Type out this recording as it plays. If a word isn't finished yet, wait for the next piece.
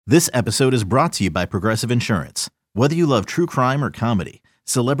This episode is brought to you by Progressive Insurance. Whether you love true crime or comedy,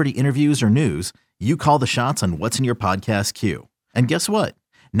 celebrity interviews or news, you call the shots on what's in your podcast queue. And guess what?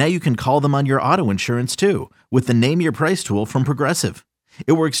 Now you can call them on your auto insurance too with the Name Your Price tool from Progressive.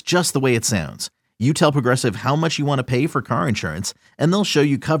 It works just the way it sounds. You tell Progressive how much you want to pay for car insurance, and they'll show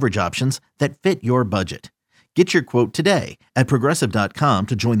you coverage options that fit your budget. Get your quote today at Progressive.com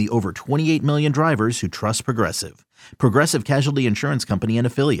to join the over 28 million drivers who trust Progressive. Progressive Casualty Insurance Company and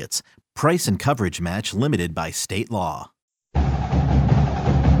Affiliates. Price and coverage match limited by state law.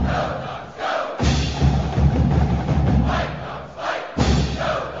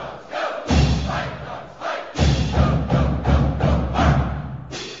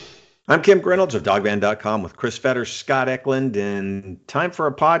 I'm Kim Reynolds of Dogman.com with Chris Fetter, Scott Eklund, and time for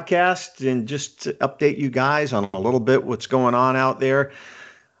a podcast and just to update you guys on a little bit what's going on out there.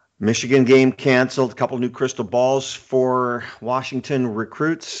 Michigan game canceled, a couple new crystal balls for Washington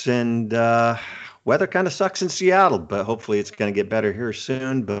recruits, and weather kind of sucks in Seattle, but hopefully it's going to get better here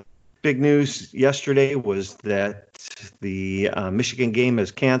soon. But big news yesterday was that the Michigan game is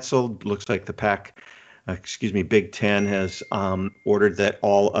canceled. Looks like the Big Ten has ordered that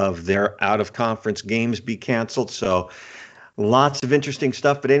all of their out-of-conference games be canceled. So lots of interesting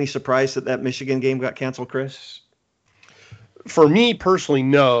stuff. But any surprise that Michigan game got canceled, Chris? For me personally,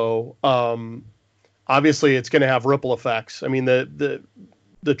 no. Obviously, it's going to have ripple effects. I mean, the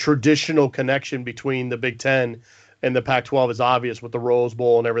traditional connection between the Big Ten and the Pac-12 is obvious with the Rose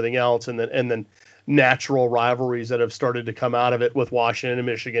Bowl and everything else, and then natural rivalries that have started to come out of it with Washington and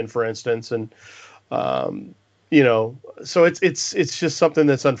Michigan, for instance, and so it's just something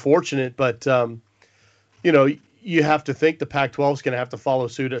that's unfortunate, but you have to think the Pac-12 is going to have to follow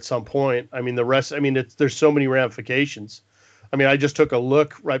suit at some point. I mean, there's so many ramifications. I mean, I just took a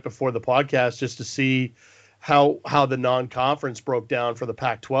look right before the podcast just to see how the non-conference broke down for the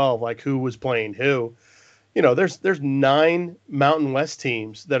Pac-12, like who was playing who. There's 9 Mountain West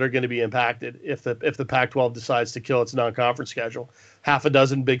teams that are going to be impacted if the Pac-12 decides to kill its non-conference schedule. Half a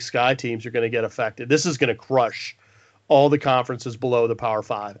dozen Big Sky teams are going to get affected. This is going to crush all the conferences below the Power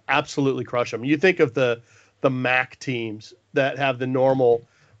 5. Absolutely crush them. You think of the MAC teams that have the normal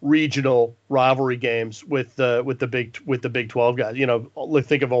regional rivalry games with the Big 12 guys.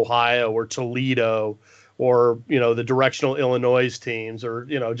 Think of Ohio or Toledo or the directional Illinois teams or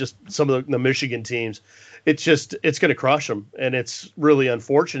just some of the Michigan teams. It's going to crush them, and it's really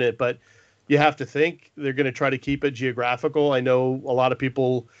unfortunate, but you have to think they're going to try to keep it geographical. I know a lot of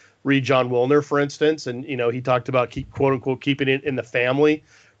people read John Wilner, for instance, and he talked about quote unquote keeping it in the family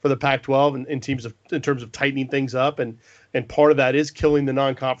for the Pac-12 and in terms of tightening things up, and part of that is killing the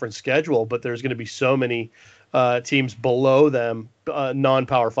non-conference schedule. But there's going to be so many teams below them,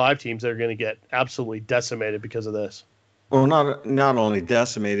 non-Power 5 teams, that are going to get absolutely decimated because of this. Well, not only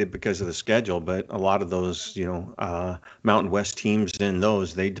decimated because of the schedule, but a lot of those, Mountain West teams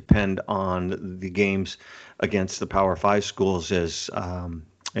they depend on the games against the Power 5 schools as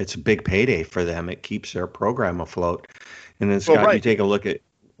it's a big payday for them. It keeps their program afloat. And then, Scott, You take a look at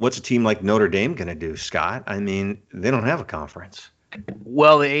what's a team like Notre Dame going to do, Scott? I mean, they don't have a conference.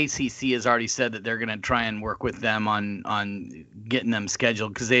 Well, the ACC has already said that they're going to try and work with them on getting them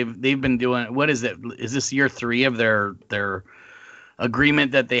scheduled because they've been doing. What is it? Is this year 3 of their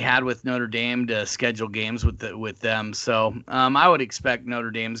agreement that they had with Notre Dame to schedule games with them? So I would expect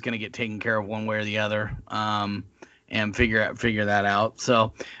Notre Dame's going to get taken care of one way or the other and figure that out.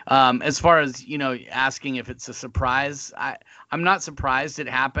 So as far as asking if it's a surprise, I'm not surprised it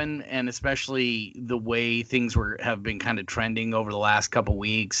happened, and especially the way things have been kind of trending over the last couple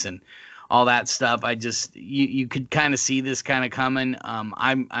weeks and all that stuff. I just you could kind of see this kind of coming.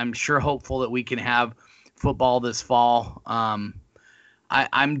 I'm sure hopeful that we can have football this fall.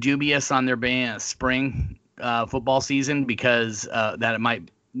 I'm dubious on there being a spring football season because that it might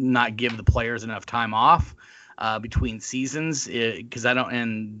not give the players enough time off between seasons because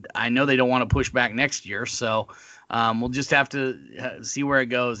I know they don't want to push back next year, so. We'll just have to see where it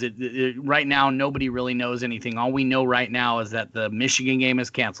goes. Right now, nobody really knows anything. All we know right now is that the Michigan game is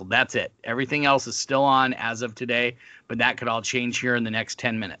canceled. That's it. Everything else is still on as of today, but that could all change here in the next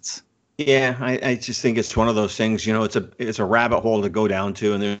 10 minutes. Yeah, I just think it's one of those things. It's a rabbit hole to go down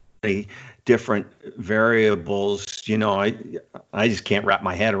to, and there's many different variables. I just can't wrap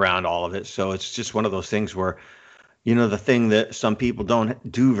my head around all of it. So it's just one of those things where. The thing that some people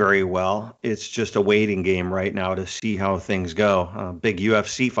don't do very well, it's just a waiting game right now to see how things go. Big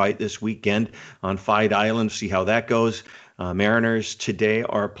UFC fight this weekend on Fight Island, see how that goes. Mariners today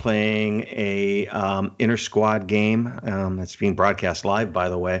are playing a inter-squad game. It's being broadcast live, by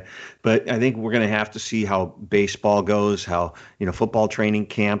the way. But I think we're going to have to see how baseball goes, how football training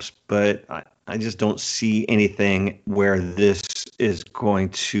camps. But I just don't see anything where this is going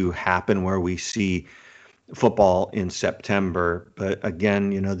to happen, where we see football in September. But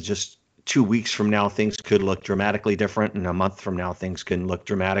again, just 2 weeks from now, things could look dramatically different, and a month from now, things can look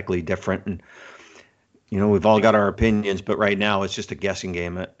dramatically different. And we've all got our opinions, but right now it's just a guessing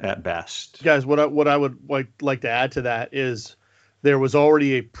game at best. Guys, what I would like to add to that is there was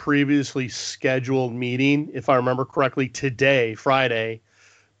already a previously scheduled meeting, if I remember correctly, today, Friday,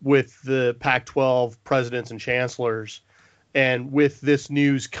 with the Pac-12 presidents and chancellors. And with this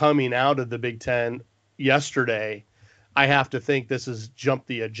news coming out of the Big Ten yesterday, I have to think this has jumped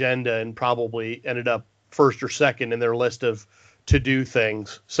the agenda and probably ended up first or second in their list of to-do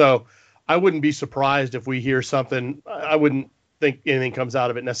things. So I wouldn't be surprised if we hear something. I wouldn't think anything comes out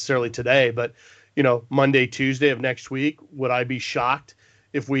of it necessarily today, but Monday, Tuesday of next week, would I be shocked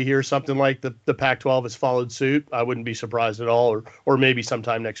if we hear something like the Pac-12 has followed suit? I wouldn't be surprised at all, or maybe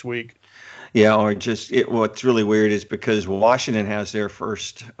sometime next week. Yeah, or what's really weird is because Washington has their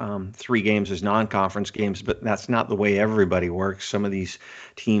first 3 games as non-conference games, but that's not the way everybody works. Some of these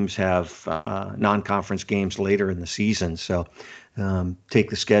teams have non-conference games later in the season. So take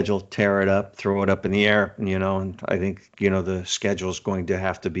the schedule, tear it up, throw it up in the air, and I think, the schedule is going to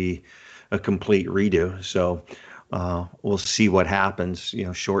have to be a complete redo. So we'll see what happens,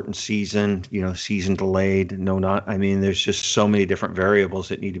 shortened season, season delayed. There's just so many different variables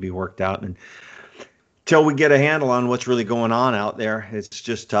that need to be worked out. And until we get a handle on what's really going on out there, it's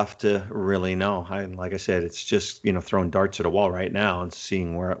just tough to really know. Like I said, it's just, throwing darts at a wall right now and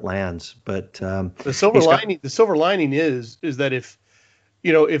seeing where it lands. But the silver lining is that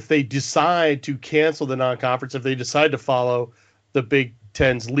if they decide to cancel the non-conference, if they decide to follow the Big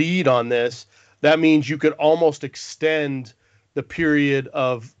Ten's lead on this, that means you could almost extend the period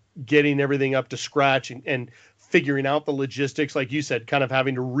of getting everything up to scratch and figuring out the logistics, like you said, kind of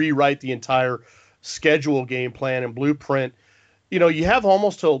having to rewrite the entire schedule, game plan, and blueprint. You have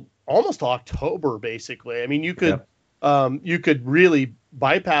almost October, basically. I mean, you could you could really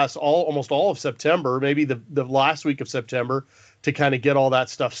bypass almost all of September, maybe the last week of September, to kind of get all that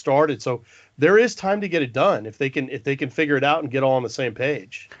stuff started. So there is time to get it done if they can figure it out and get all on the same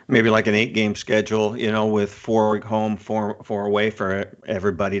page. Maybe like an 8-game schedule, with 4 home, 4 away for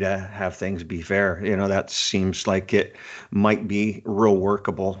everybody to have things be fair. That seems like it might be real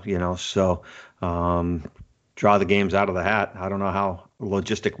workable. So draw the games out of the hat. I don't know how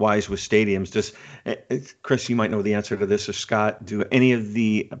logistic wise with stadiums. Just Chris, you might know the answer to this, or Scott. Do any of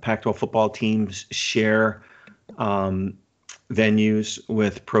the Pac-12 football teams share venues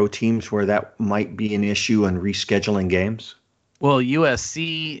with pro teams where that might be an issue in rescheduling games? Well,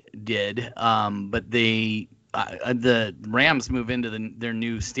 USC did, but the Rams move into their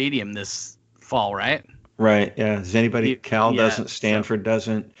new stadium this fall, right? Right. Yeah. Does anybody? Cal doesn't. Stanford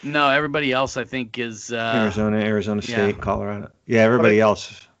doesn't. No, everybody else I think is Arizona State, Colorado. Yeah, everybody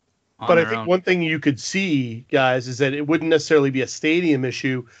else. But I think one thing you could see, guys, is that it wouldn't necessarily be a stadium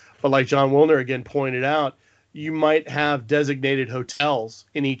issue, but like John Wilner again pointed out, you might have designated hotels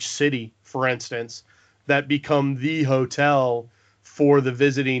in each city, for instance, that become the hotel for the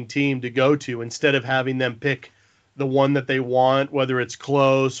visiting team to go to, instead of having them pick the one that they want, whether it's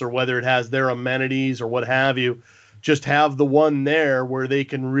close or whether it has their amenities or what have you. Just have the one there where they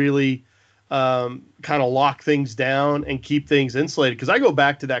can really kind of lock things down and keep things insulated. Because I go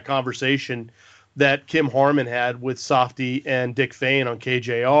back to that conversation that Kim Harmon had with Softy and Dick Fain on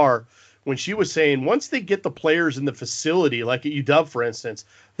KJR, when she was saying once they get the players in the facility, like at UW, for instance,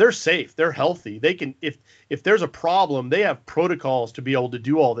 they're safe, they're healthy. They can, if there's a problem, they have protocols to be able to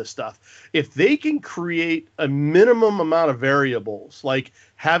do all this stuff. If they can create a minimum amount of variables, like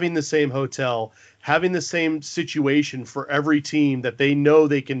having the same hotel, having the same situation for every team that they know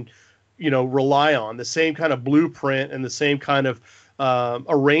they can, rely on, the same kind of blueprint and the same kind of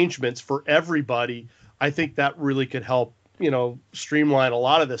arrangements for everybody, I think that really could help streamline a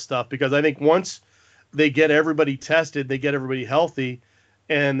lot of this stuff, because I think once they get everybody tested, they get everybody healthy,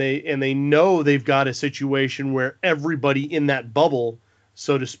 and they know they've got a situation where everybody in that bubble,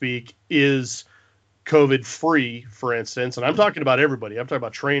 so to speak, is COVID free, for instance. And I'm talking about everybody. I'm talking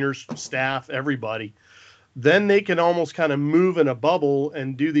about trainers, staff, everybody. Then they can almost kind of move in a bubble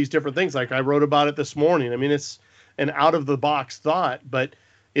and do these different things. Like I wrote about it this morning. I mean, it's an out of the box thought, but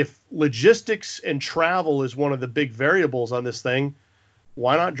if logistics and travel is one of the big variables on this thing,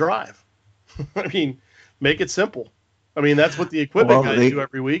 why not drive? I mean, make it simple. I mean, that's what the equipment guys do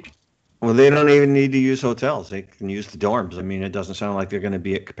every week. Well, they don't even need to use hotels. They can use the dorms. I mean, it doesn't sound like they're going to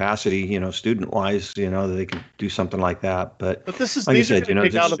be at capacity, student-wise, that they could do something like that. But But like I these are said, going to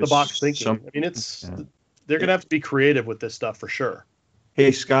take there's out of the box just thinking. some. I mean, they're going to have to be creative with this stuff for sure.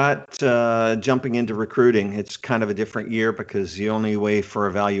 Hey, Scott, jumping into recruiting, it's kind of a different year because the only way for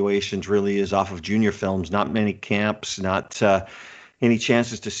evaluations really is off of junior films. Not many camps, not any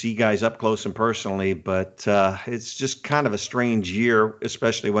chances to see guys up close and personally, but it's just kind of a strange year,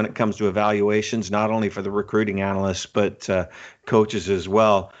 especially when it comes to evaluations, not only for the recruiting analysts, but coaches as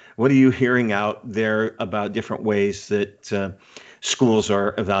well. What are you hearing out there about different ways that schools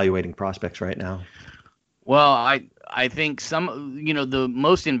are evaluating prospects right now? Well, I think the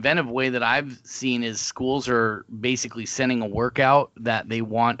most inventive way that I've seen is schools are basically sending a workout that they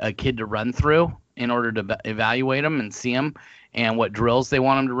want a kid to run through in order to evaluate them and see them, and what drills they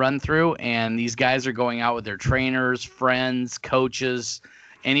want them to run through. And these guys are going out with their trainers, friends, coaches,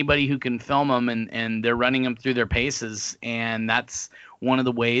 anybody who can film them, and they're running them through their paces. And that's one of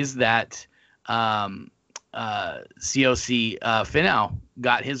the ways that COC Finau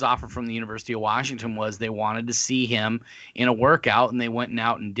got his offer from the University of Washington. Was they wanted to see him in a workout, and they went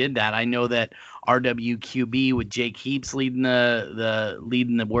out and did that. I know that RWQB with Jake Heaps leading the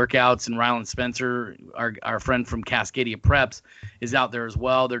workouts, and Ryland Spencer, our friend from Cascadia Preps, is out there as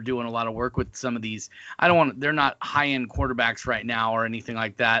well. They're doing a lot of work with some of these. They're not high end quarterbacks right now or anything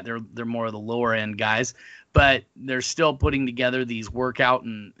like that. They're more of the lower end guys, but they're still putting together these workout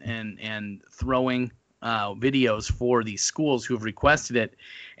and throwing videos for these schools who have requested it,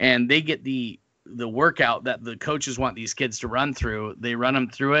 and they get the workout that the coaches want these kids to run through. They run them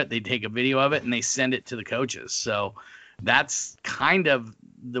through it, they take a video of it, and they send it to the coaches. So that's kind of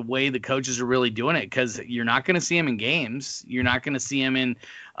the way the coaches are really doing it, because you're not going to see them in games. You're not going to see them in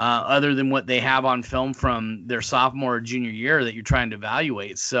other than what they have on film from their sophomore or junior year that you're trying to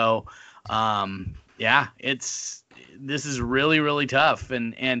evaluate. So this is really, really tough.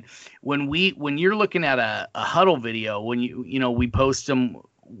 And when you're looking at a huddle video, when we post them,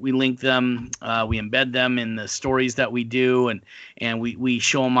 we link them, we embed them in the stories that we do, and we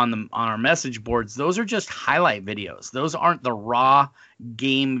show them on our message boards. Those are just highlight videos. Those aren't the raw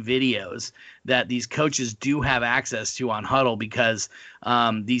game videos that these coaches do have access to on Huddle, because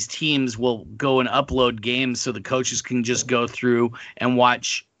these teams will go and upload games so the coaches can just go through and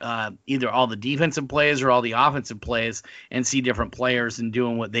watch either all the defensive plays or all the offensive plays and see different players and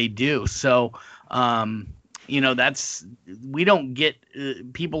doing what they do. So we don't get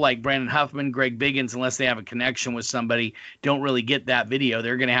people like Brandon Huffman, Greg Biggins, unless they have a connection with somebody, don't really get that video.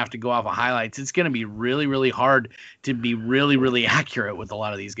 They're going to have to go off of highlights. It's going to be really, really hard to be really, really accurate with a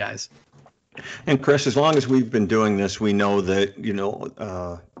lot of these guys. And Chris, as long as we've been doing this, we know that,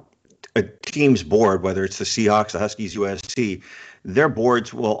 a team's board, whether it's the Seahawks, the Huskies, USC, their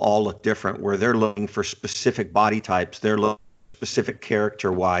boards will all look different, where they're looking for specific body types. They're looking specific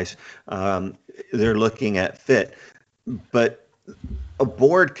character-wise. They're looking at fit. But a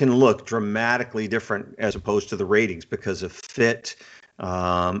board can look dramatically different as opposed to the ratings because of fit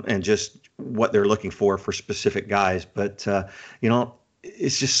and just what they're looking for specific guys. But,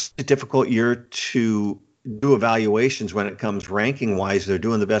 it's just a difficult year to do evaluations when it comes ranking-wise. They're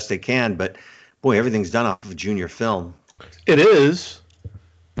doing the best they can, but, boy, everything's done off of junior film. It is,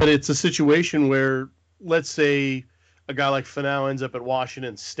 but it's a situation where, let's say, a guy like Finau ends up at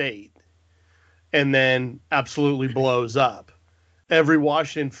Washington State and then absolutely blows up. Every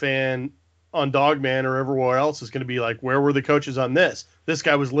Washington fan on Dogman or everywhere else is going to be like, where were the coaches on this? This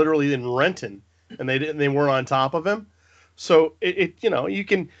guy was literally in Renton, and they weren't on top of him. So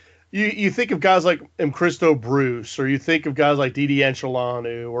you think of guys like Christo Bruce, or you think of guys like Didi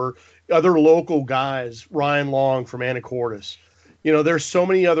Ancelanu, or other local guys, Ryan Long from Anacortes. There's so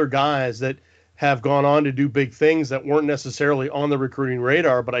many other guys that have gone on to do big things that weren't necessarily on the recruiting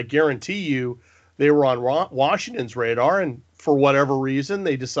radar, but I guarantee you they were on Washington's radar, and for whatever reason,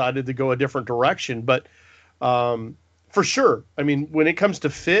 they decided to go a different direction. But for sure, I mean, when it comes to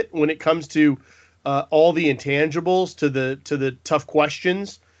fit, when it comes to all the intangibles, to the tough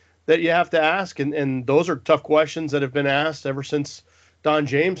questions that you have to ask, and those are tough questions that have been asked ever since Don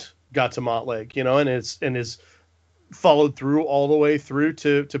James got to Montlake, and is followed through all the way through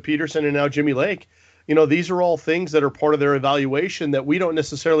to Peterson and now Jimmy Lake. These are all things that are part of their evaluation that we don't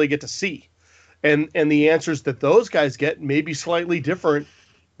necessarily get to see. And the answers that those guys get may be slightly different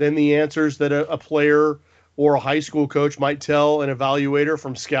than the answers that a player or a high school coach might tell an evaluator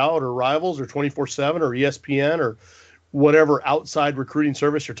from Scout or Rivals or 24/7 or ESPN or whatever outside recruiting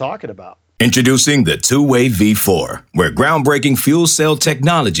service you're talking about. Introducing the Two-Way V4, where groundbreaking fuel cell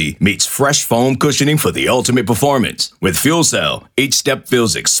technology meets fresh foam cushioning for the ultimate performance. With Fuel Cell, each step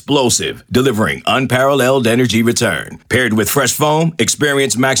feels explosive, delivering unparalleled energy return. Paired with fresh foam,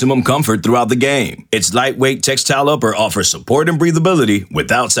 experience maximum comfort throughout the game. Its lightweight textile upper offers support and breathability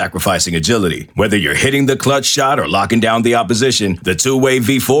without sacrificing agility. Whether you're hitting the clutch shot or locking down the opposition, the Two-Way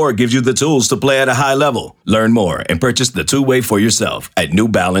V4 gives you the tools to play at a high level. Learn more and purchase the Two-Way for yourself at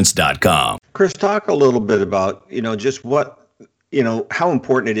newbalance.com. Chris, talk a little bit about, just what, how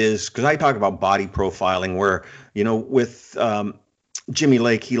important it is, because I talk about body profiling where, with Jimmy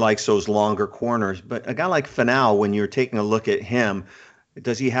Lake, he likes those longer corners, but a guy like Finau, when you're taking a look at him,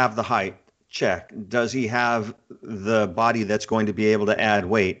 does he have the height? Check. Does he have the body that's going to be able to add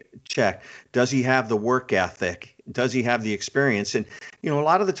weight? Check. Does he have the work ethic? Does he have the experience? And, a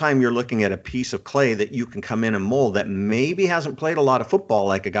lot of the time you're looking at a piece of clay that you can come in and mold that maybe hasn't played a lot of football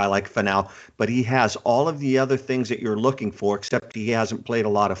like a guy like Finau, but he has all of the other things that you're looking for, except he hasn't played a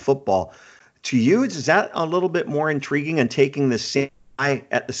lot of football. To you, is that a little bit more intriguing and taking the same guy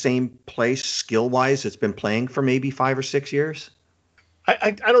at the same place skill-wise that's been playing for maybe 5 or 6 years?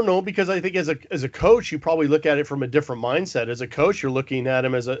 I don't know, because I think as a coach, you probably look at it from a different mindset. As a coach, you're looking at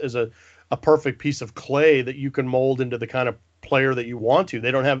him as a perfect piece of clay that you can mold into the kind of player that you want to.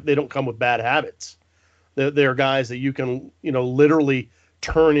 They don't come with bad habits. They're guys that you can, literally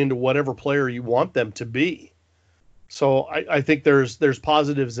turn into whatever player you want them to be. So I think there's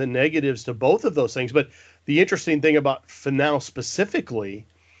positives and negatives to both of those things. But the interesting thing about Finau specifically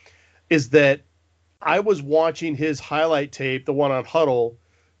is that I was watching his highlight tape, the one on Huddle,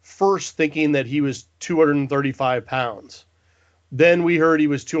 first thinking that he was 235 pounds. Then we heard he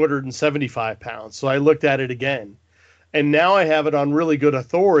was 275 pounds. So I looked at it again. And now I have it on really good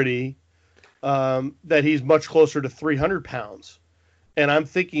authority that he's much closer to 300 pounds. And I'm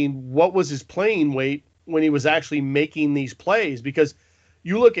thinking, what was his playing weight when he was actually making these plays? Because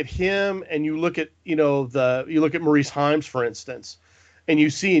you look at him and you look at, you look at Maurice Himes, for instance, and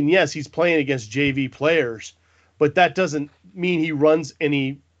you see, and yes, he's playing against JV players, but that doesn't mean he runs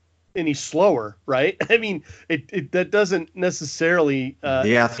any slower, right? I mean, that doesn't necessarily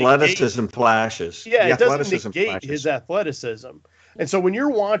the athleticism flashes. Yeah, it doesn't negate his athleticism. And so when you're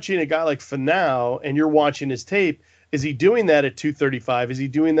watching a guy like Finau and you're watching his tape, is he doing that at 235? Is he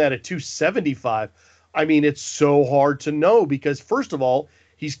doing that at 275? I mean, it's so hard to know, because first of all,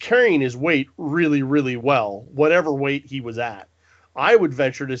 he's carrying his weight really, really well, whatever weight he was at. I would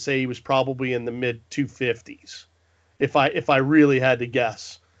venture to say he was probably in the mid 250s, if I really had to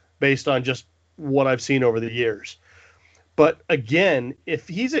guess, based on just what I've seen over the years. But again, if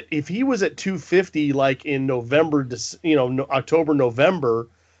he was at 250 like in November, October, November,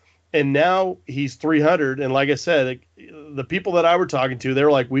 and now he's 300, and like I said, the people that I were talking to,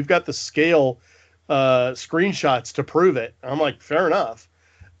 they're like, we've got the scale screenshots to prove it. I'm like, fair enough.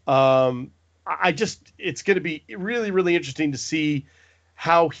 It's going to be really, really interesting to see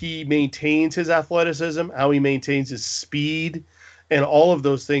how he maintains his athleticism, how he maintains his speed, and all of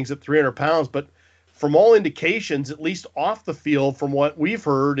those things at 300 pounds. But from all indications, at least off the field, from what we've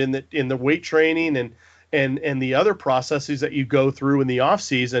heard in the weight training and the other processes that you go through in the off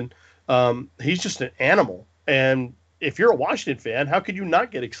season, he's just an animal. And if you're a Washington fan, how could you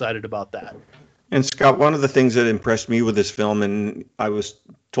not get excited about that? And Scott, one of the things that impressed me with this film, and I was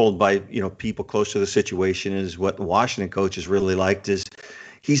told by people close to the situation, is what the Washington coaches really liked is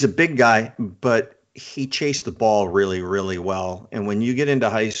he's a big guy, but he chased the ball really, really well. And when you get into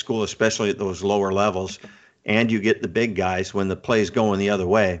high school, especially at those lower levels, and you get the big guys, when the play's going the other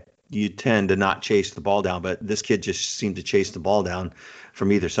way, you tend to not chase the ball down. But this kid just seemed to chase the ball down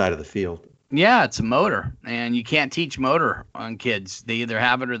from either side of the field. Yeah, it's a motor, and you can't teach motor on kids. They either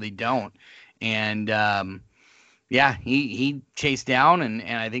have it or they don't. And he chased down, and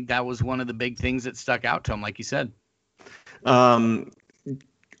I think that was one of the big things that stuck out to him, like you said. Owen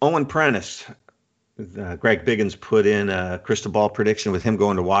Prentice, Greg Biggins put in a crystal ball prediction with him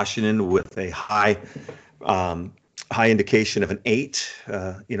going to Washington with a high indication of an 8,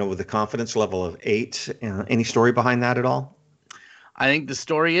 with a confidence level of 8. Any story behind that at all? I think the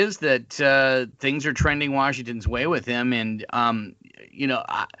story is that things are trending Washington's way with him. And,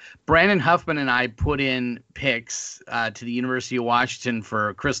 Brandon Huffman and I put in picks to the University of Washington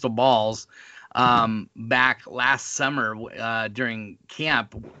for crystal balls back last summer during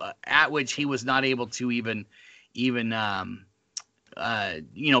camp, at which he was not able to even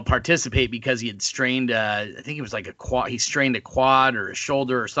participate because he had strained, I think it was like a quad. He strained a quad or a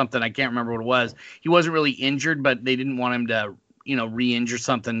shoulder or something. I can't remember what it was. He wasn't really injured, but they didn't want him to, re-injure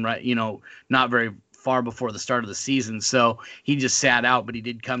something, right? Not very far before the start of the season. So he just sat out, but he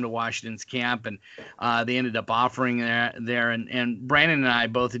did come to Washington's camp, and they ended up offering there. And Brandon and I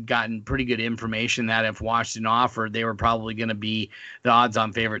both had gotten pretty good information that if Washington offered, they were probably going to be the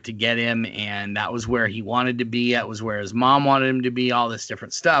odds-on favorite to get him, and that was where he wanted to be. That was where his mom wanted him to be, all this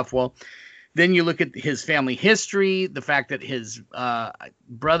different stuff. Well, then you look at his family history, the fact that his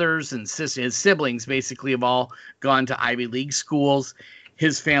brothers and sisters, his siblings basically have all gone to Ivy League schools.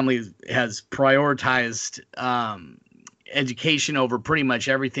 His family has prioritized education over pretty much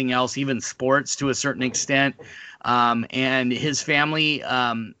everything else, even sports to a certain extent. And his family,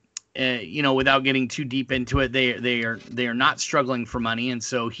 without getting too deep into it, they are not struggling for money. And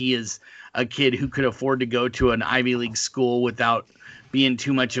so he is a kid who could afford to go to an Ivy League school without being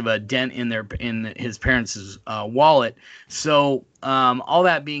too much of a dent in his parents' wallet. So all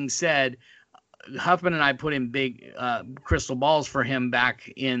that being said, Huffman and I put in big crystal balls for him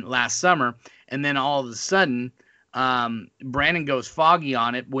back in last summer, and then all of a sudden Brandon goes foggy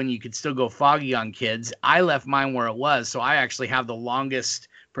on it when you could still go foggy on kids. I left mine where it was, so I actually have the longest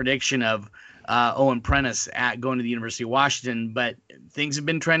prediction of Owen Prentice at going to the University of Washington, but things have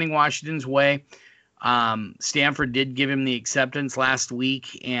been trending Washington's way. Stanford did give him the acceptance last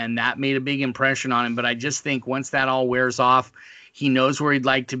week, and that made a big impression on him. But I just think once that all wears off, he knows where he'd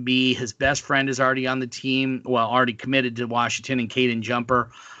like to be. His best friend is already on the team, already committed to Washington, and Caden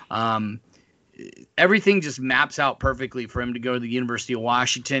Jumper. Everything just maps out perfectly for him to go to the University of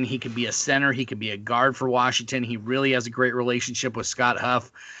Washington. He could be a center. He could be a guard for Washington. He really has a great relationship with Scott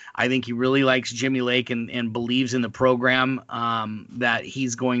Huff. I think he really likes Jimmy Lake and believes in the program, that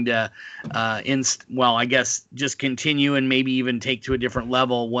he's going to, just continue and maybe even take to a different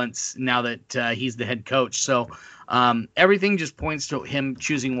level now that he's the head coach. So everything just points to him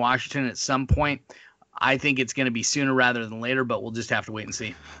choosing Washington at some point. I think it's going to be sooner rather than later, but we'll just have to wait and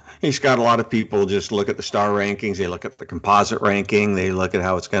see. He's got a lot of people just look at the star rankings. They look at the composite ranking. They look at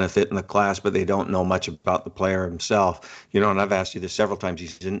how it's going to fit in the class, but they don't know much about the player himself. And I've asked you this several times.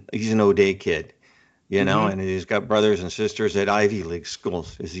 He's an O'Day kid, and he's got brothers and sisters at Ivy League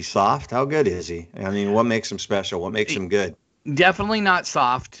schools. Is he soft? How good is he? I mean, what makes him special? What makes him good? Definitely not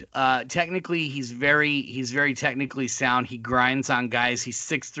soft. Technically, he's very technically sound. He grinds on guys. He's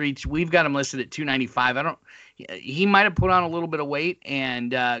 6'3". We've got him listed at 295. He might have put on a little bit of weight,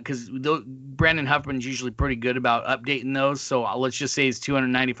 and because Brandon Huffman's usually pretty good about updating those. So let's just say he's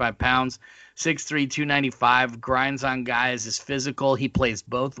 295 pounds, 6'3", 295. Grinds on guys. Is physical. He plays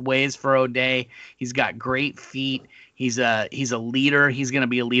both ways for O'Day. He's got great feet. He's a leader. He's going to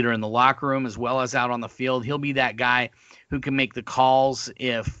be a leader in the locker room as well as out on the field. He'll be that guy who can make the calls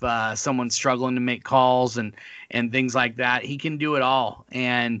if someone's struggling to make calls and things like that. He can do it all.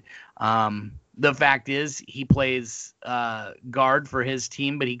 And the fact is he plays guard for his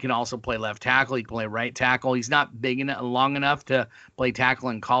team, but he can also play left tackle. He can play right tackle. He's not big enough, long enough to play tackle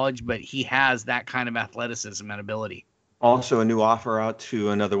in college, but he has that kind of athleticism and ability. Also, a new offer out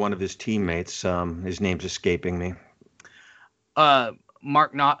to another one of his teammates. His name's escaping me.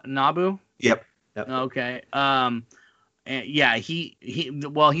 Mark Nabu? Yep. Okay. Yeah, he's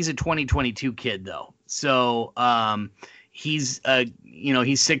a 2022 kid though. So he's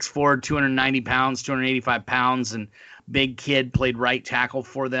 6'4", 290 pounds, 285 pounds, and big kid. Played right tackle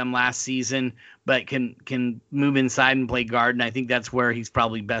for them last season, but can move inside and play guard. And I think that's where he's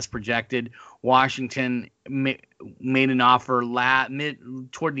probably best projected. Washington made an offer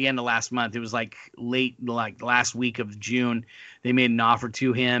toward the end of last month. It was last week of June. They made an offer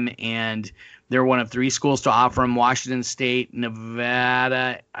to him, and they're one of 3 schools to offer him: Washington State,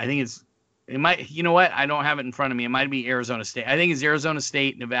 Nevada. I think it might. You know what? I don't have it in front of me. It might be Arizona State. I think it's Arizona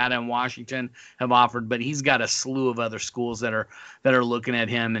State, Nevada, and Washington have offered, but he's got a slew of other schools that are looking at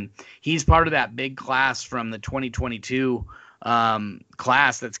him, and he's part of that big class from the 2022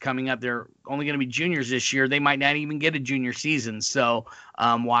 class that's coming up. They're only going to be juniors this year. They might not even get a junior season. So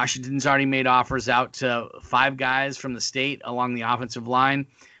Washington's already made offers out to 5 guys from the state along the offensive line: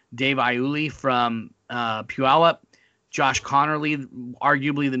 Dave Iuli from Puyallup, Josh Connerly,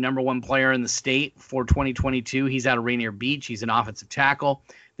 arguably the number 1 player in the state for 2022. He's out of Rainier Beach. He's an offensive tackle.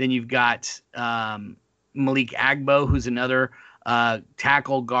 Then you've got Malik Agbo, who's another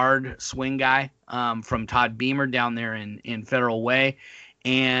tackle guard swing guy from Todd Beamer down there in Federal Way.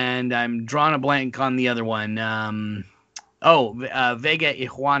 And I'm drawing a blank on the other one. Vega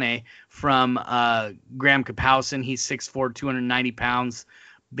Ijuane from Graham Kapowson. He's 6'4", 290 pounds.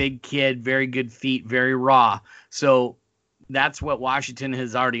 Big kid, very good feet, very raw. So that's what Washington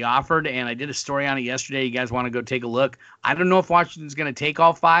has already offered, and I did a story on it yesterday. You guys want to go take a look? I don't know if Washington's going to take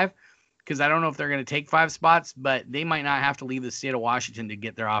all 5, because I don't know if they're going to take 5 spots, but they might not have to leave the state of Washington to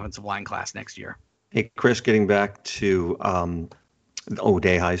get their offensive line class next year. Hey, Chris, getting back to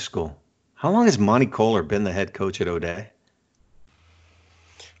O'Day High School. How long has Monty Kohler been the head coach at O'Day?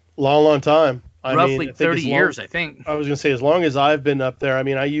 Long time. I Roughly mean, I think 30 years, I think. I was going to say, as long as I've been up there. I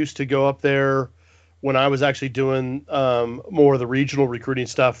mean, I used to go up there when I was actually doing more of the regional recruiting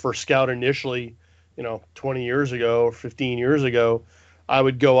stuff for Scout initially, 20 years ago or 15 years ago. I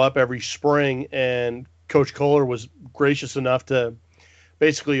would go up every spring, and Coach Kohler was gracious enough to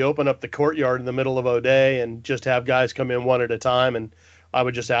basically open up the courtyard in the middle of O'Day and just have guys come in one at a time. And I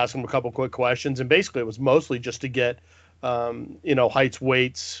would just ask them a couple quick questions. And basically, it was mostly just to get, heights,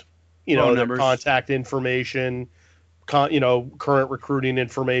 weights, their contact information, current recruiting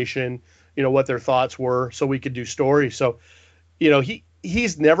information, what their thoughts were, so we could do stories. So,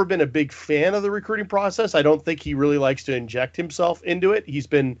 he's never been a big fan of the recruiting process. I don't think he really likes to inject himself into it. He's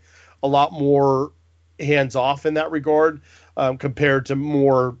been a lot more hands off in that regard, compared to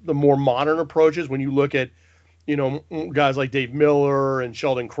the more modern approaches. When you look at, guys like Dave Miller and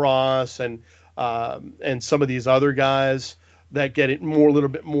Sheldon Cross and some of these other guys that get it a little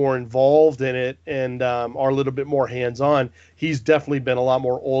bit more involved in it and are a little bit more hands-on. He's definitely been a lot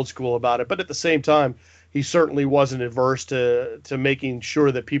more old school about it. But at the same time, he certainly wasn't averse to making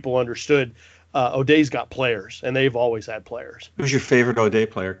sure that people understood O'Day's got players, and they've always had players. Who's your favorite O'Day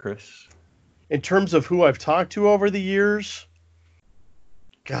player, Chris? In terms of who I've talked to over the years,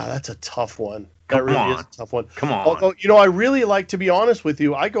 God, that's a tough one. That really is a tough one. Come on. Although, I really like, to be honest with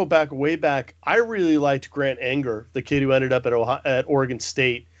you, I go way back. I really liked Grant Enger, the kid who ended up at Oregon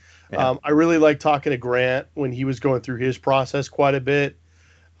State. Yeah. I really liked talking to Grant when he was going through his process quite a bit.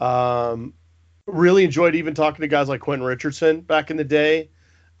 Really enjoyed even talking to guys like Quentin Richardson back in the day.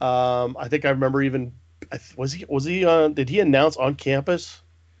 I think I remember even, did he announce on campus?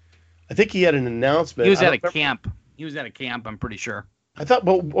 I think he had an announcement. He was at a camp. I'm pretty sure. I thought,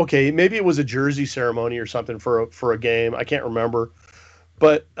 well, okay, maybe it was a jersey ceremony or something for a game. I can't remember,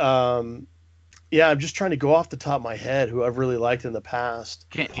 but yeah, I'm just trying to go off the top of my head who I've really liked in the past.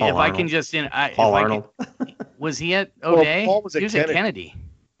 Paul Arnold. Was he at O'Day? Paul was at Kennedy.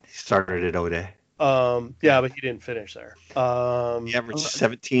 He started at O'Day. Yeah, but he didn't finish there. He averaged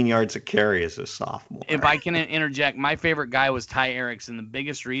 17 yards a carry as a sophomore. If I can interject, my favorite guy was Ty Erickson. The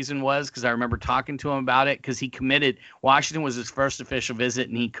biggest reason was because I remember talking to him about it because he committed. Washington was his first official visit,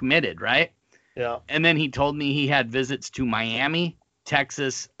 and he committed, right? Yeah. And then he told me he had visits to Miami,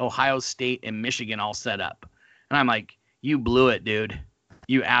 Texas, Ohio State, and Michigan all set up. And I'm like, you blew it, dude.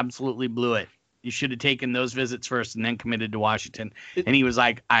 You absolutely blew it. You should have taken those visits first and then committed to Washington. And he was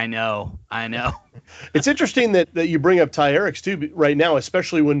like, I know. It's interesting that you bring up Ty Erickson too right now,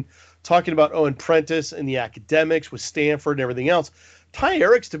 especially when talking about Owen Prentice and the academics with Stanford and everything else. Ty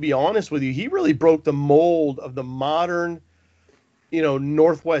Erickson, to be honest with you, he really broke the mold of the modern,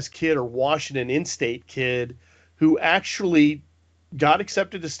 Northwest kid or Washington in-state kid who actually got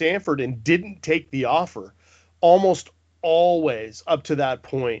accepted to Stanford and didn't take the offer. Almost always up to that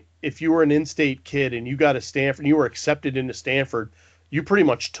point, if you were an in-state kid and you got a Stanford, you were accepted into Stanford, you pretty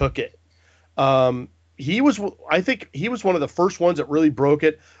much took it. I think he was one of the first ones that really broke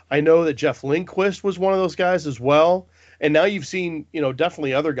it. I know that Jeff Lindquist was one of those guys as well. And now you've seen,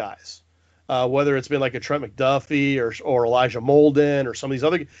 definitely other guys, whether it's been like a Trent McDuffie or Elijah Molden or some of these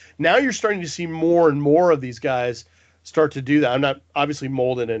other. Now you're starting to see more and more of these guys start to do that. I'm not obviously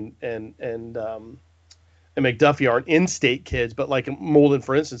Molden and McDuffie aren't in-state kids, but like Molden,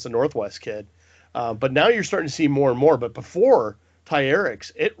 for instance, a Northwest kid. But now you're starting to see more and more. But before Ty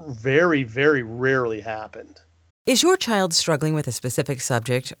Erickson, it very, very rarely happened. Is your child struggling with a specific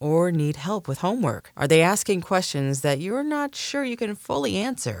subject or need help with homework? Are they asking questions that you're not sure you can fully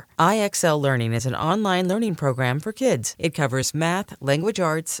answer? IXL Learning is an online learning program for kids. It covers math, language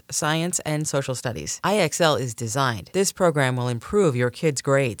arts, science, and social studies. IXL is designed. This program will improve your kids'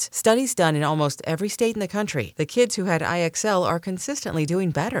 grades. Studies done in almost every state in the country. The kids who had IXL are consistently doing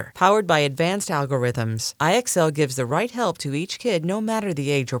better. Powered by advanced algorithms, IXL gives the right help to each kid no matter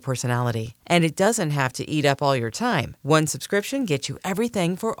the age or personality. And it doesn't have to eat up all your time. One subscription gets you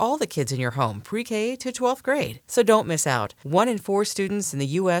everything for all the kids in your home, pre-K to 12th grade. So don't miss out. 1 in 4 students in the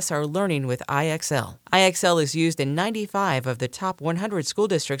U.S. are learning with IXL. IXL is used in 95 of the top 100 school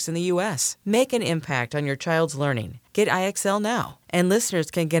districts in the U.S. Make an impact on your child's learning. Get IXL now. And listeners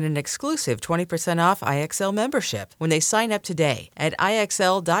can get an exclusive 20% off IXL membership when they sign up today at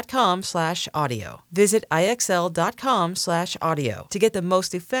IXL.com/audio. Visit IXL.com/audio to get the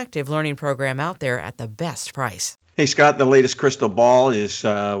most effective learning program out there at the best price. Hey, Scott, the latest crystal ball is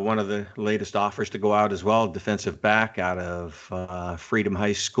one of the latest offers to go out as well. Defensive back out of Freedom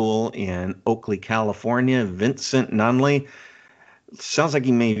High School in Oakley, California, Vincent Nunley. Sounds like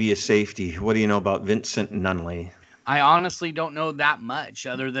he may be a safety. What do you know about Vincent Nunley? I honestly don't know that much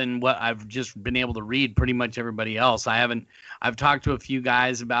other than what I've just been able to read pretty much everybody else. I've talked to a few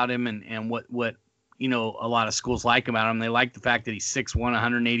guys about him and what a lot of schools like about him. They like the fact that he's 6'1",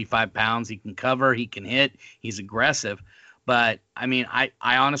 185 pounds. He can cover, he can hit, he's aggressive. But I mean, I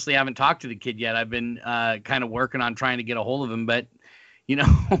honestly haven't talked to the kid yet. I've been kind of working on trying to get a hold of him, but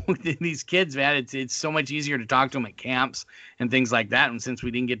these kids, man, it's so much easier to talk to them at camps and things like that. And since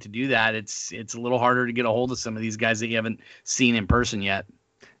we didn't get to do that, it's a little harder to get a hold of some of these guys that you haven't seen in person yet.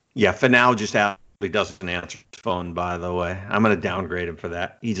 Yeah, Finau just absolutely doesn't answer his phone, by the way. I'm going to downgrade him for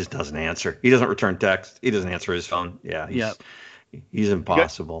that. He just doesn't answer. He doesn't return text. He doesn't answer his phone. Yeah, he's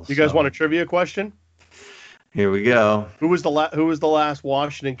impossible. You guys want a trivia question? Here we go. Who was the last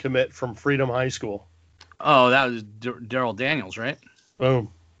Washington commit from Freedom High School? Oh, that was Daryl Daniels, right?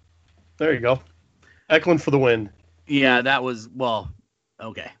 Boom. There you go. Eklund for the win. Yeah, that was,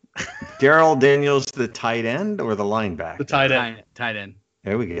 okay. Daryl Daniels, the tight end or the linebacker? The tight end. Tight end.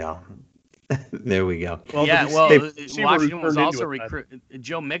 There we go. There we go. Well, yeah, Washington was also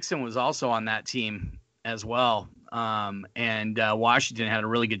Joe Mixon was also on that team as well. And Washington had a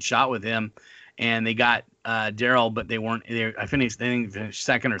really good shot with him. And they got Daryl, but they weren't. I think finished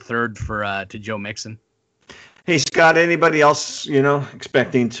second or third to Joe Mixon. Hey, Scott, anybody else,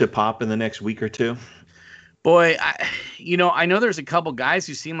 expecting to pop in the next week or two? Boy, I know there's a couple guys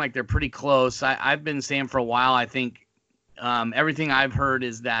who seem like they're pretty close. I've been saying for a while, I think everything I've heard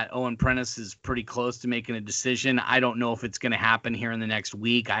is that Owen Prentice is pretty close to making a decision. I don't know if it's going to happen here in the next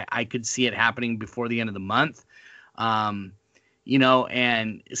week. I could see it happening before the end of the month. And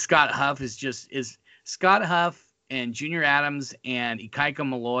Scott Huff is Scott Huff and Junior Adams and Ikaika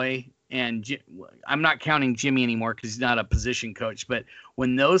Malloy. And I'm not counting Jimmy anymore because he's not a position coach. But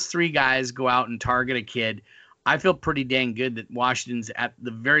when those three guys go out and target a kid, I feel pretty dang good that Washington's at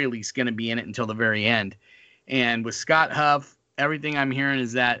the very least going to be in it until the very end. And with Scott Huff, everything I'm hearing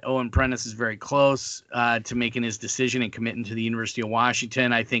is that Owen Prentice is very close to making his decision and committing to the University of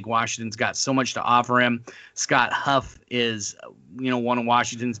Washington. I think Washington's got so much to offer him. Scott Huff is, one of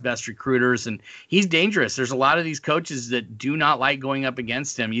Washington's best recruiters, and he's dangerous. There's a lot of these coaches that do not like going up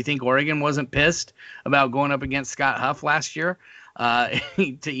against him. You think Oregon wasn't pissed about going up against Scott Huff last year?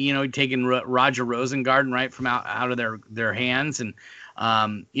 Taking Roger Rosengarten right from out of their hands. And,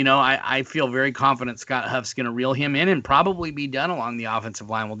 I feel very confident Scott Huff's going to reel him in and probably be done along the offensive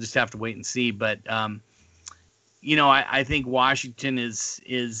line. We'll just have to wait and see. But, I think Washington is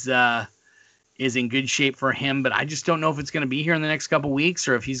in good shape for him, but I just don't know if it's going to be here in the next couple weeks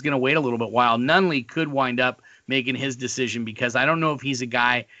or if he's going to wait a little bit while. Nunley could wind up making his decision because I don't know if he's a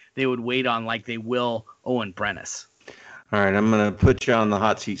guy they would wait on like they will Owen Prentice. All right, I'm going to put you on the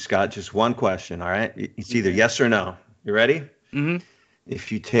hot seat, Scott. Just one question, all right? It's either yes or no. You ready? Mm-hmm.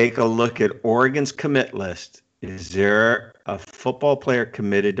 If you take a look at Oregon's commit list, is there a football player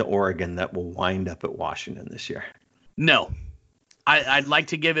committed to Oregon that will wind up at Washington this year? No. I'd like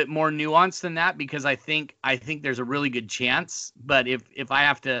to give it more nuance than that because I think there's a really good chance. But if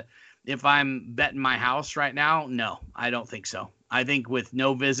I'm betting my house right now, no, I don't think so. I think with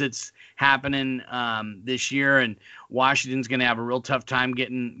no visits happening this year, and Washington's going to have a real tough time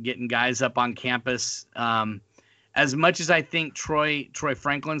getting guys up on campus. As much as I think Troy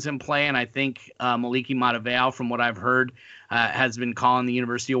Franklin's in play, and I think Maliki Matavao, from what I've heard, has been calling the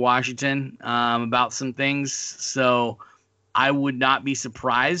University of Washington about some things. So I would not be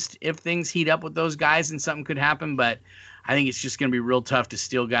surprised if things heat up with those guys and something could happen. But I think it's just going to be real tough to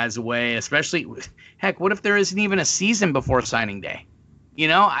steal guys away, especially, heck, what if there isn't even a season before signing day?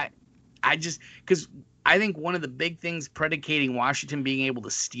 Because I think one of the big things predicating Washington being able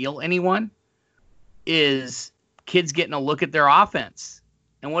to steal anyone is kids getting a look at their offense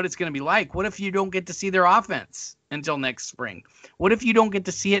and what it's going to be like. What if you don't get to see their offense until next spring? What if you don't get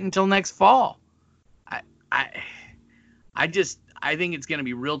to see it until next fall? I think it's going to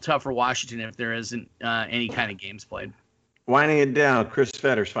be real tough for Washington if there isn't any kind of games played. Winding it down, Chris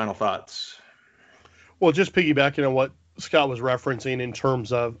Fetters, final thoughts. Well, just piggybacking on what Scott was referencing in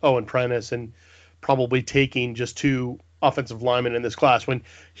terms of Owen Prentice and probably taking just two offensive linemen in this class, when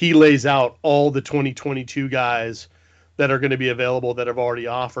he lays out all the 2022 guys that are going to be available that have already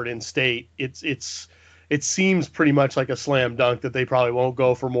offered in state, it seems pretty much like a slam dunk that they probably won't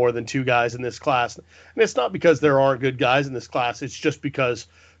go for more than two guys in this class. And it's not because there aren't good guys in this class. It's just because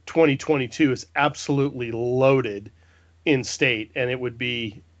 2022 is absolutely loaded in state, and I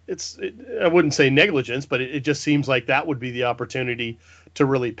wouldn't say negligence, but it just seems like that would be the opportunity to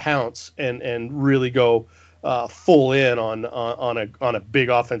really pounce and really go full in on a big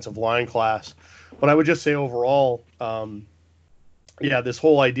offensive line class. But I would just say overall, this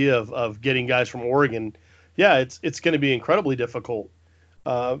whole idea of getting guys from Oregon, it's going to be incredibly difficult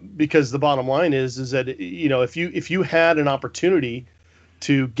because the bottom line is that if you had an opportunity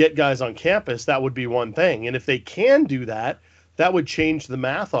to get guys on campus, that would be one thing, and if they can do that, that would change the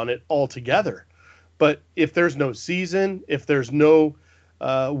math on it altogether. But if there's no season, if there's no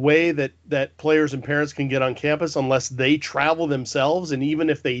way that players and parents can get on campus unless they travel themselves, and even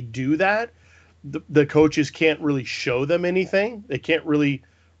if they do that, the coaches can't really show them anything. They can't really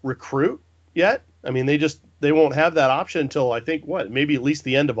recruit yet. I mean, they won't have that option until I think maybe at least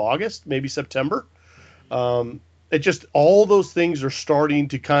the end of August, maybe September. It just, all those things are starting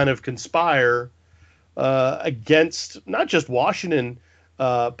to kind of conspire against not just Washington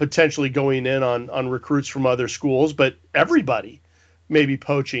potentially going in on recruits from other schools, but everybody maybe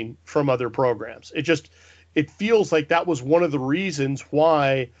poaching from other programs. It feels like that was one of the reasons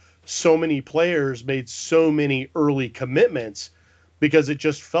why so many players made so many early commitments, because it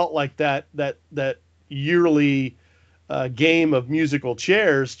just felt like that yearly game of musical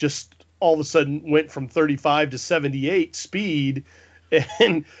chairs just all of a sudden went from 35 to 78 speed,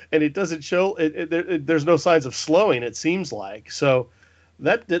 and it doesn't show. There's no signs of slowing, it seems like. So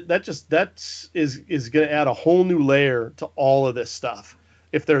that is going to add a whole new layer to all of this stuff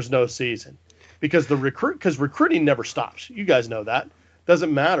if there's no season, because recruiting never stops. You guys know that.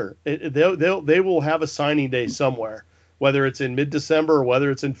 Doesn't matter. They will have a signing day somewhere, whether it's in mid-December or whether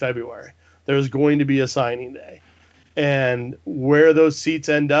it's in February. There's going to be a signing day, and where those seats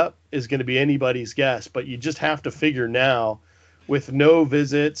end up is going to be anybody's guess. But you just have to figure now, with no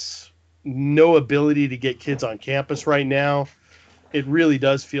visits, no ability to get kids on campus right now, it really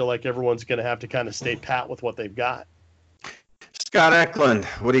does feel like everyone's going to have to kind of stay pat with what they've got. Scott Eklund,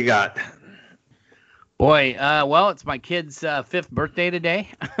 what do you got? Boy, well, it's my kid's 5th birthday today.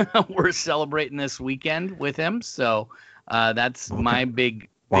 We're celebrating this weekend with him, so that's my big news.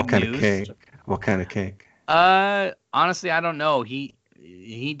 What kind of cake? Honestly, I don't know. He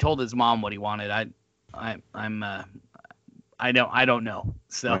told his mom what he wanted. I don't know.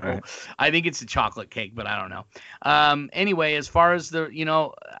 So right. I think it's a chocolate cake, but I don't know. Anyway, as far as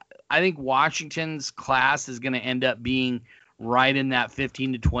I think Washington's class is going to end up being right in that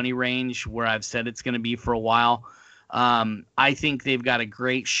 15 to 20 range where I've said it's going to be for a while. I think they've got a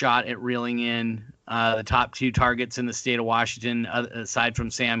great shot at reeling in the top 2 targets in the state of Washington, aside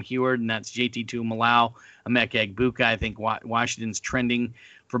from Sam Heward, and that's JT Tuimoloau, Emeka Egbuka. I think Washington's trending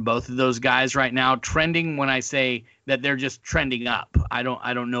for both of those guys right now. Trending when I say that they're just trending up. I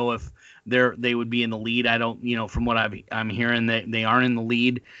don't know if they would be in the lead. I don't, from what I'm hearing, they aren't in the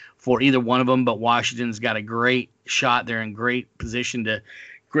lead for either one of them, but Washington's got a great shot. They're in great position to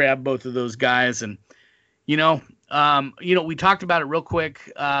grab both of those guys. And, we talked about it real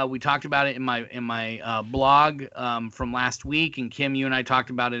quick. We talked about it in my blog from last week, and Kim, you and I talked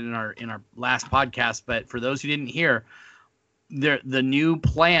about it in our last podcast. But for those who didn't hear, the new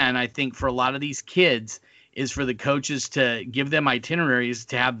plan, I think, for a lot of these kids is for the coaches to give them itineraries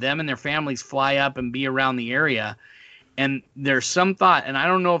to have them and their families fly up and be around the area. And there's some thought, and I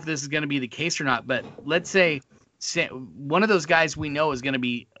don't know if this is going to be the case or not, but let's say one of those guys we know is going to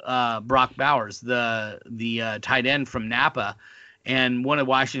be Brock Bowers, the tight end from Napa, and one of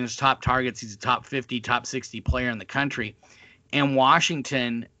Washington's top targets. He's a top 50, top 60 player in the country. And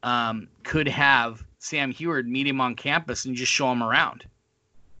Washington could have Sam Heward meet him on campus and just show him around.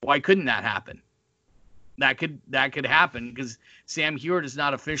 Why couldn't that happen? That could happen because Sam Heward is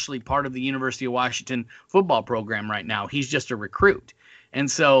not officially part of the University of Washington football program right now. He's just a recruit. And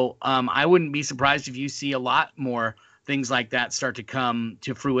so I wouldn't be surprised if you see a lot more things like that start to come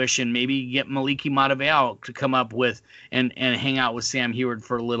to fruition. Maybe get Maliki Matavao to come up with and hang out with Sam Heward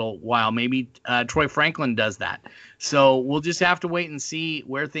for a little while. Maybe Troy Franklin does that. So we'll just have to wait and see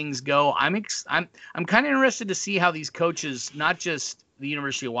where things go. I'm kind of interested to see how these coaches, not just the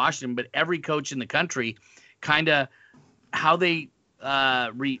University of Washington, but every coach in the country, kind of how they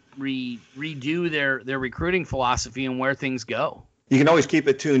redo their recruiting philosophy and where things go. You can always keep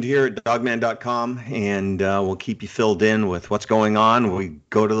it tuned here at dogman.com, and we'll keep you filled in with what's going on. We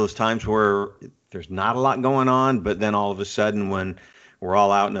go to those times where there's not a lot going on, but then all of a sudden when we're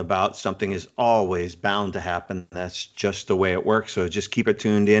all out and about, something is always bound to happen. That's just the way it works. So just keep it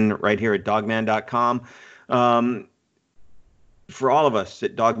tuned in right here at dogman.com. For all of us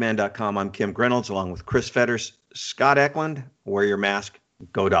at dogman.com, I'm Kim Reynolds, along with Chris Fetters, Scott Eklund. Wear your mask.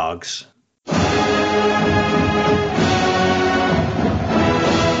 Go Dogs.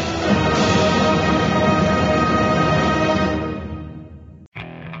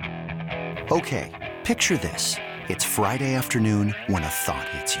 Okay, picture this. It's Friday afternoon when a thought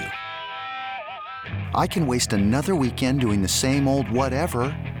hits you. I can waste another weekend doing the same old whatever,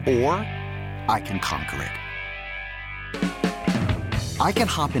 or I can conquer it. I can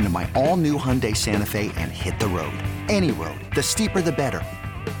hop into my all-new Hyundai Santa Fe and hit the road. Any road. The steeper, the better.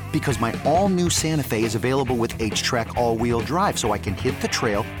 Because my all-new Santa Fe is available with H-Track all-wheel drive, so I can hit the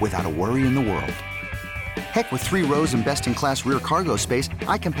trail without a worry in the world. Heck, with 3 rows and best-in-class rear cargo space,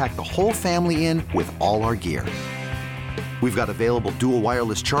 I can pack the whole family in with all our gear. We've got available dual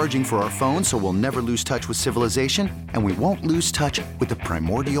wireless charging for our phones, so we'll never lose touch with civilization, and we won't lose touch with the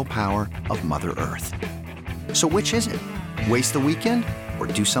primordial power of Mother Earth. So which is it? Waste the weekend or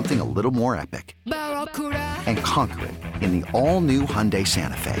do something a little more epic? And conquer it in the all-new Hyundai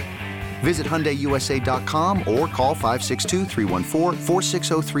Santa Fe. Visit HyundaiUSA.com or call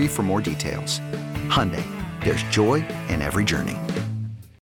 562-314-4603 for more details. Hyundai, there's joy in every journey.